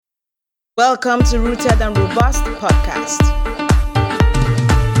Welcome to Rooted and Robust Podcast.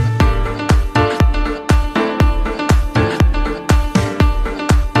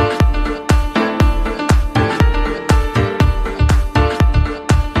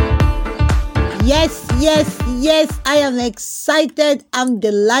 Yes, I am excited, I'm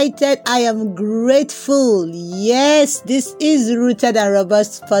delighted, I am grateful. Yes, this is Rooted and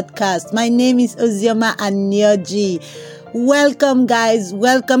Robust Podcast. My name is Ozioma Anioji. Welcome, guys.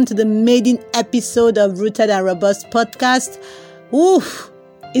 Welcome to the maiden episode of Rooted and Robust Podcast.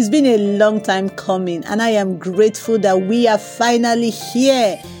 It's been a long time coming, and I am grateful that we are finally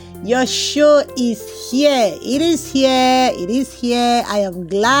here. Your show is here. It is here. I am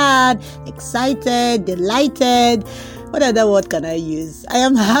glad, excited, delighted. What other word can I use? I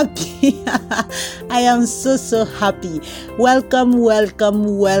am happy. I am so happy. Welcome.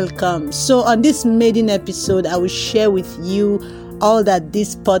 So on this maiden episode, I will share with you all that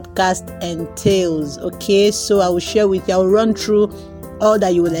this podcast entails. Okay, so I will share with you, I'll run through all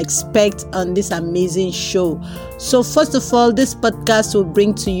that you will expect on this amazing show. So first of all, this podcast will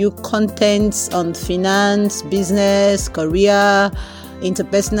bring to you contents on finance, business, career,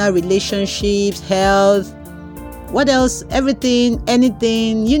 interpersonal relationships, health, what else? Everything,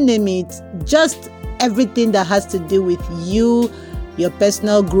 anything, you name it. Just everything that has to do with you, your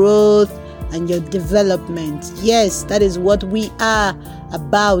personal growth, and your development. Yes, that is what we are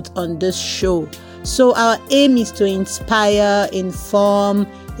about on this show. So our aim is to inspire, inform,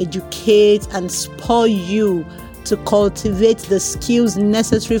 educate, and spur you to cultivate the skills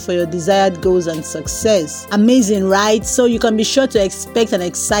necessary for your desired goals and success. Amazing, right? So you can be sure to expect an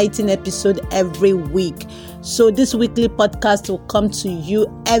exciting episode every week. So this weekly podcast will come to you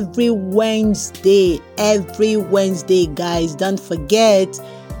every Wednesday. Guys. Don't forget,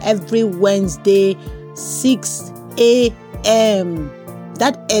 every Wednesday, 6 a.m.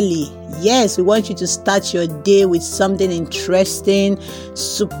 That early. Yes, we want you to start your day with something interesting,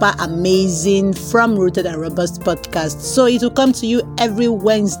 super amazing from Rooted and Robust Podcast. So it will come to you every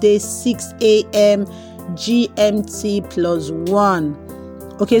Wednesday, 6 a.m. GMT +1.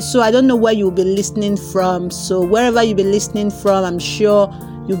 Okay, so I don't know where you'll be listening from. So wherever you'll be listening from, I'm sure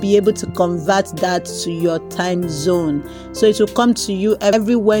you'll be able to convert that to your time zone. So it will come to you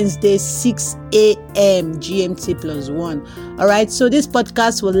every Wednesday, 6 a.m. GMT +1. All right, so this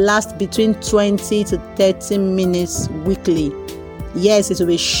podcast will last between 20 to 30 minutes weekly. Yes, it will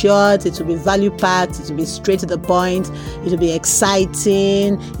be short, it will be value-packed, it will be straight to the point, it will be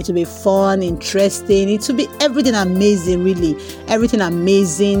exciting, it will be fun, interesting, it will be everything amazing, really. Everything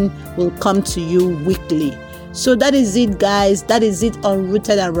amazing will come to you weekly. So that is it, guys. That is it on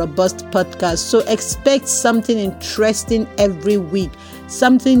Rooted and Robust Podcast. So expect something interesting every week.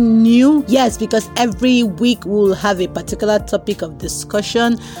 Something new. Yes, because every week we'll have a particular topic of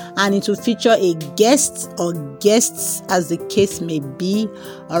discussion and it will feature a guest or guests as the case may be.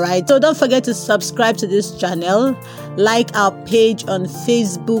 Alright, so don't forget to subscribe to this channel, like our page on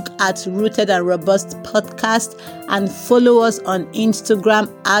Facebook at Rooted and Robust Podcast, and follow us on Instagram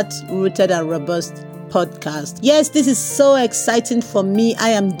at Rooted and Robust Podcast. Yes, this is so exciting for me. I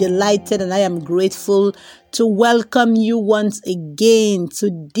am delighted and I am grateful to welcome you once again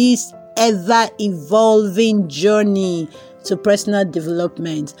to this ever-evolving journey to personal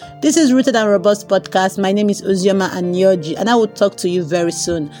development. This is Rooted and Robust Podcast. My name is Ozioma Anioji and I will talk to you very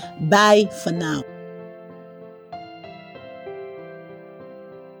soon. Bye for now.